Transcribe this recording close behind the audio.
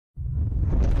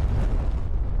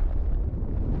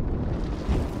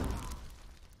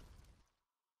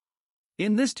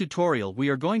In this tutorial we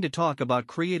are going to talk about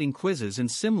creating quizzes in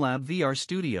SimLab VR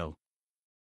Studio.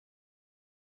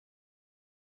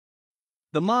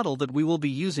 The model that we will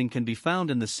be using can be found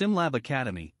in the SimLab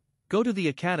Academy. Go to the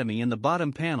Academy in the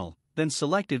bottom panel, then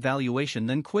select Evaluation,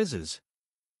 then Quizzes.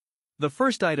 The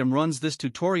first item runs this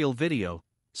tutorial video,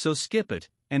 so skip it,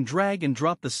 and drag and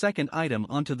drop the second item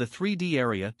onto the 3D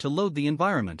area to load the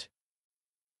environment.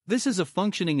 This is a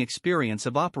functioning experience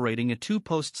of operating a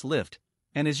 2-posts lift,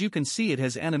 and as you can see it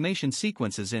has animation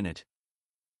sequences in it.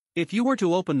 If you were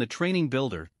to open the training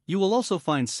builder, you will also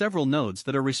find several nodes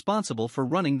that are responsible for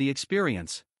running the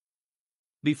experience.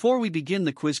 Before we begin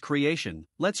the quiz creation,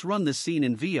 let's run this scene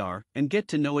in VR and get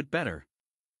to know it better.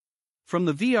 From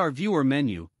the VR Viewer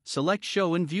menu, select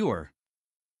Show in Viewer.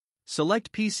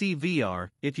 Select PC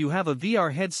VR if you have a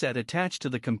VR headset attached to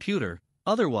the computer,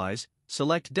 otherwise,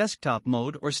 select Desktop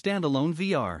Mode or Standalone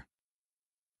VR.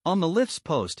 On the lift's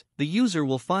post, the user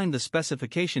will find the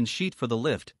specification sheet for the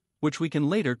lift, which we can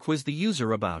later quiz the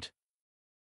user about.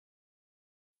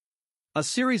 A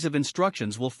series of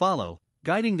instructions will follow,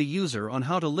 guiding the user on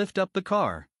how to lift up the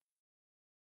car.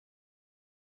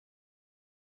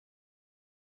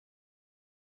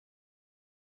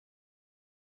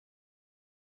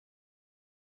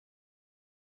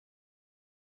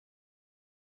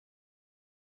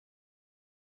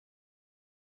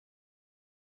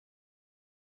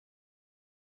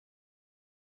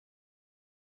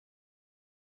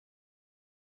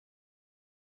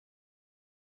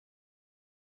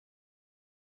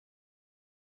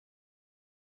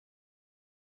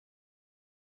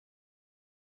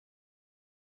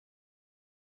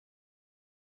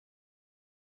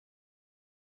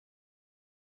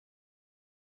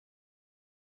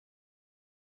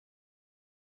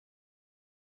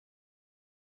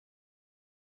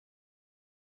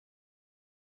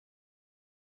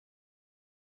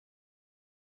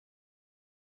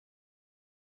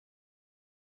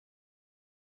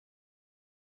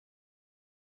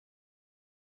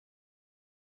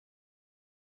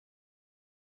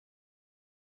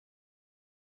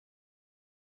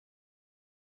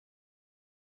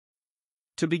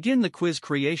 To begin the quiz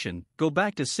creation, go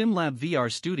back to SimLab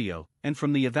VR Studio, and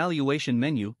from the Evaluation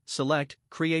menu, select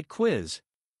Create Quiz.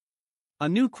 A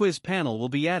new quiz panel will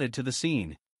be added to the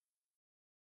scene.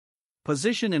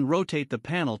 Position and rotate the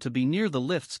panel to be near the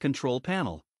lift's control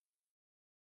panel.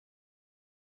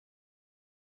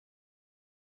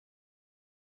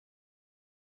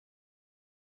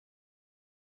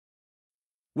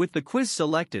 With the quiz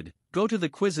selected, go to the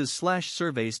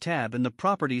Quizzes/Surveys tab in the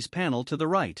Properties panel to the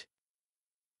right.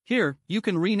 Here, you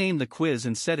can rename the quiz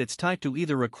and set its type to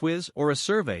either a quiz or a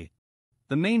survey.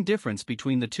 The main difference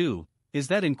between the two is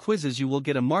that in quizzes you will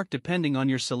get a mark depending on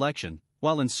your selection,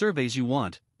 while in surveys you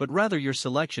won't, but rather your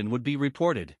selection would be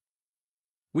reported.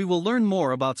 We will learn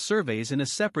more about surveys in a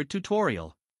separate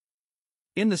tutorial.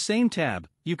 In the same tab,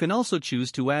 you can also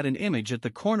choose to add an image at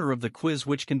the corner of the quiz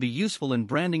which can be useful in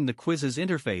branding the quiz's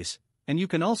interface, and you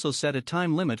can also set a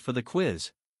time limit for the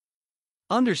quiz.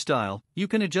 Under Style, you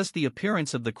can adjust the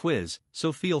appearance of the quiz,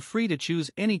 so feel free to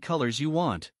choose any colors you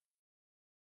want.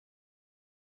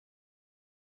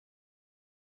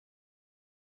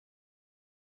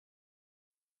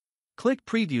 Click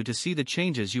Preview to see the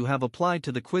changes you have applied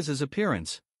to the quiz's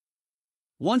appearance.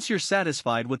 Once you're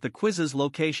satisfied with the quiz's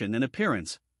location and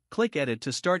appearance, click Edit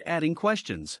to start adding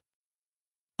questions.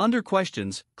 Under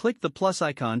Questions, click the plus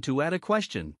icon to add a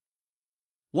question.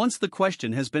 Once the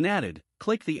question has been added,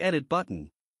 click the Edit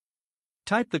button.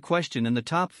 Type the question in the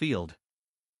top field.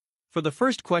 For the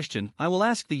first question, I will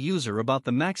ask the user about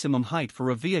the maximum height for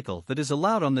a vehicle that is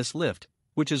allowed on this lift,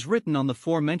 which is written on the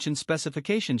aforementioned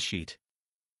specification sheet.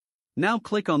 Now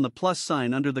click on the plus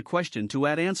sign under the question to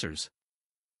add answers.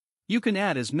 You can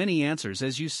add as many answers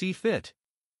as you see fit.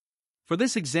 For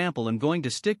this example, I'm going to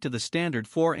stick to the standard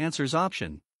 4 answers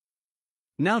option.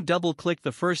 Now double-click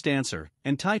the first answer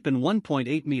and type in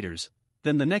 1.8 meters,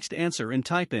 then the next answer and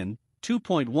type in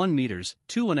 2.1 meters,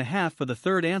 2.5 for the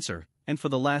third answer, and for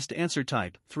the last answer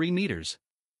type 3 meters.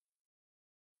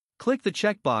 Click the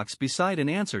checkbox beside an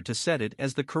answer to set it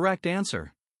as the correct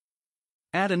answer.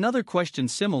 Add another question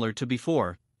similar to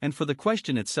before, and for the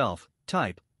question itself,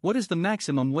 type, what is the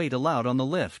maximum weight allowed on the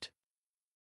lift?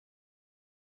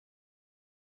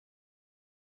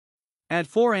 Add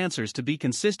 4 answers to be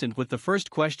consistent with the first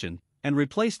question, and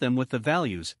replace them with the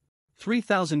values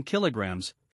 3,000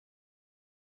 kilograms,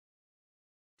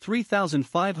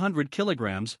 3,500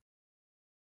 kilograms,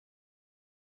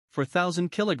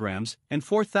 4,000 kilograms, and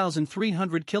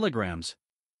 4,300 kilograms.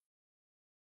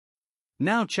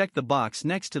 Now check the box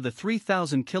next to the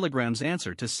 3,000 kilograms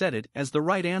answer to set it as the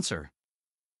right answer.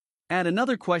 Add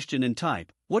another question and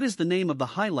type, "What is the name of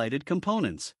the highlighted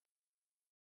components?"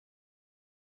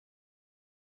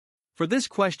 For this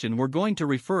question we're going to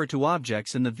refer to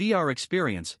objects in the VR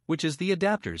experience, which is the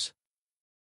adapters.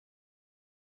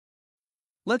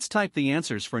 Let's type the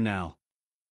answers for now.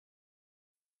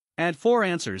 Add 4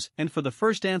 answers, and for the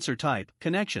first answer type,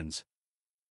 connections.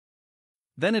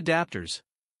 Then adapters.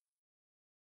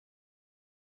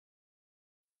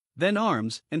 Then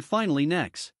arms, and finally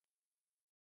necks.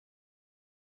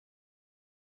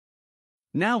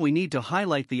 Now we need to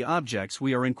highlight the objects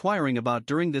we are inquiring about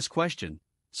during this question,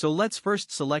 so let's first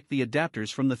select the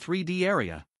adapters from the 3D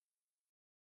area.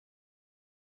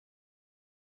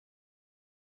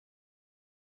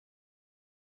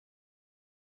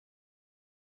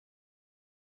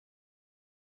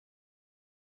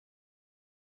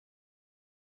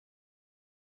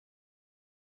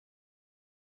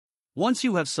 Once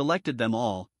you have selected them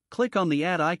all, click on the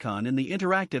Add icon in the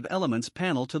Interactive Elements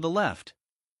panel to the left.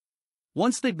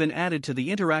 Once they've been added to the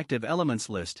Interactive Elements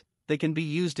list, they can be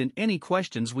used in any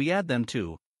questions we add them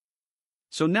to.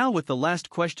 So now with the last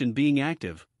question being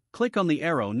active, click on the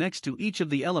arrow next to each of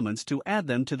the elements to add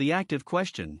them to the active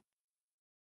question.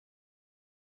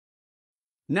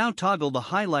 Now toggle the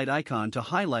highlight icon to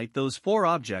highlight those 4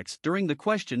 objects during the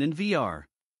question in VR.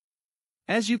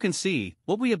 As you can see,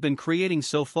 what we have been creating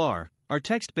so far are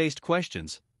text-based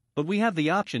questions, but we have the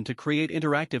option to create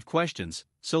interactive questions,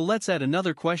 so let's add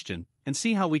another question and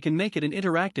see how we can make it an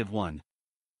interactive one.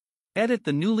 Edit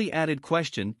the newly added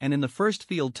question and in the first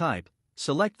field type,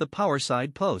 select the power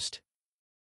side post.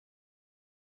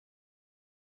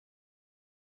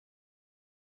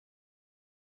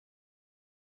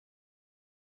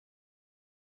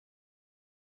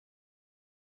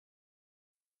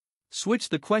 Switch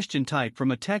the question type from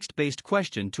a text-based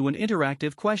question to an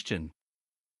interactive question.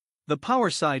 The power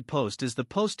side post is the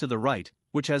post to the right,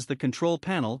 which has the control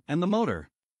panel and the motor.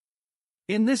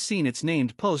 In this scene it's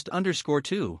named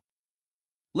post_2.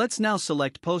 Let's now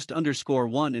select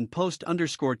post_1 and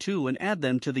post_2 and add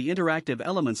them to the interactive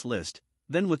elements list,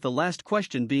 then with the last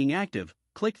question being active,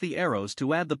 click the arrows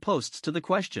to add the posts to the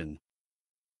question.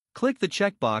 Click the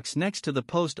checkbox next to the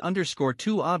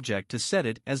post_2 object to set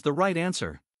it as the right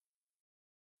answer.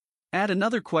 Add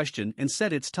another question and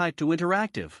set its type to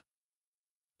interactive.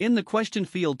 In the question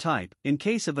field type, in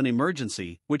case of an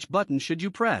emergency, which button should you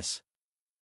press?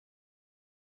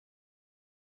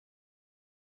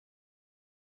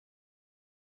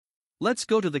 Let's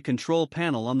go to the control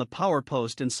panel on the power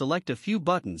post and select a few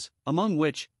buttons, among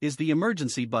which is the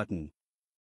emergency button.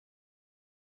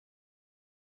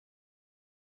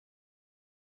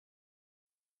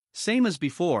 Same as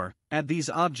before, add these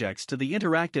objects to the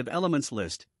interactive elements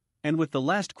list, and with the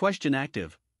last question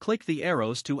active, click the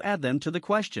arrows to add them to the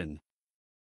question.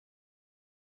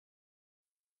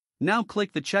 Now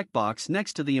click the checkbox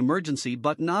next to the emergency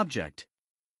button object.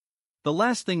 The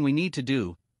last thing we need to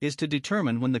do is to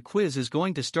determine when the quiz is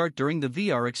going to start during the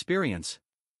VR experience.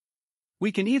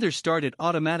 We can either start it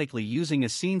automatically using a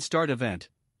scene start event,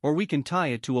 or we can tie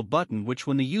it to a button which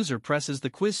when the user presses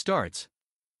the quiz starts.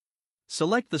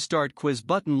 Select the Start Quiz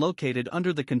button located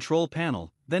under the control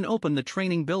panel, then open the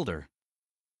Training Builder.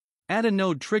 Add a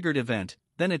node triggered event,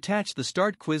 then attach the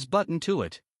Start Quiz button to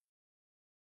it.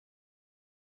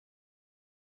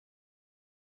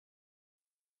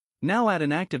 Now add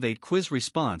an Activate Quiz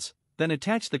response, then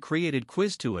attach the created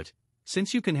quiz to it,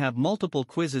 since you can have multiple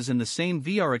quizzes in the same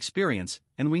VR experience,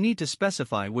 and we need to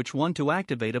specify which one to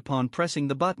activate upon pressing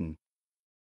the button.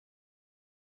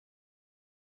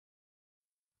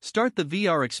 Start the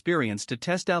VR experience to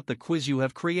test out the quiz you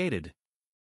have created.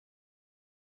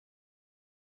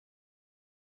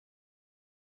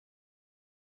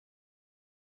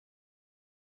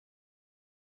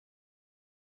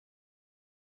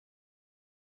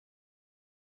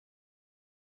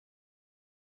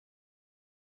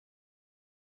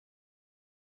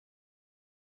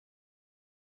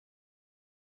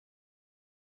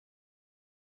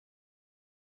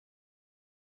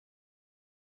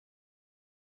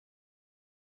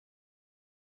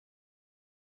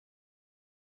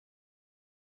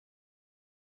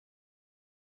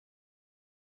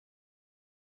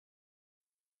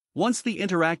 Once the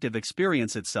interactive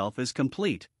experience itself is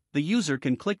complete, the user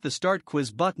can click the Start Quiz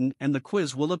button and the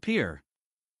quiz will appear.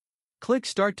 Click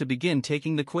Start to begin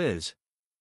taking the quiz.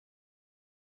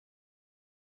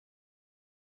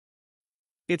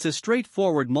 It's a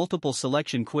straightforward multiple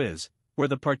selection quiz, where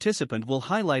the participant will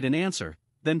highlight an answer,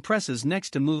 then presses Next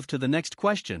to move to the next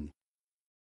question.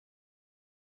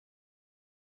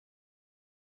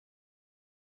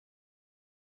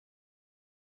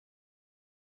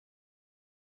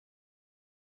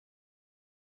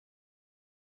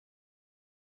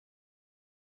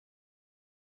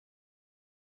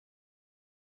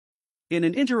 In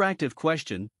an interactive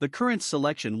question, the current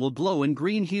selection will glow in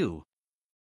green hue.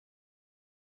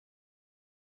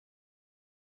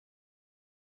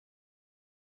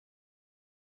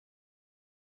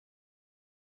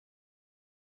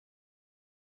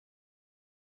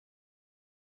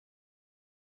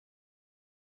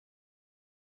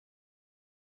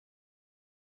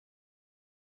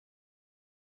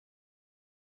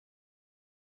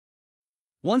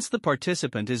 Once the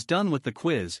participant is done with the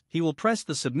quiz, he will press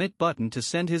the Submit button to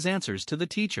send his answers to the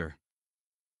teacher.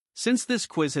 Since this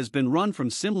quiz has been run from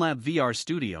SimLab VR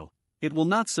Studio, it will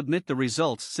not submit the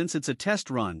results since it's a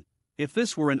test run. If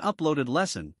this were an uploaded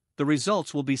lesson, the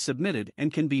results will be submitted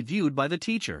and can be viewed by the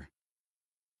teacher.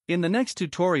 In the next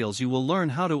tutorials you will learn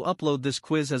how to upload this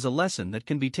quiz as a lesson that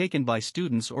can be taken by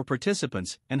students or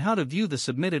participants and how to view the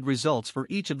submitted results for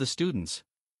each of the students.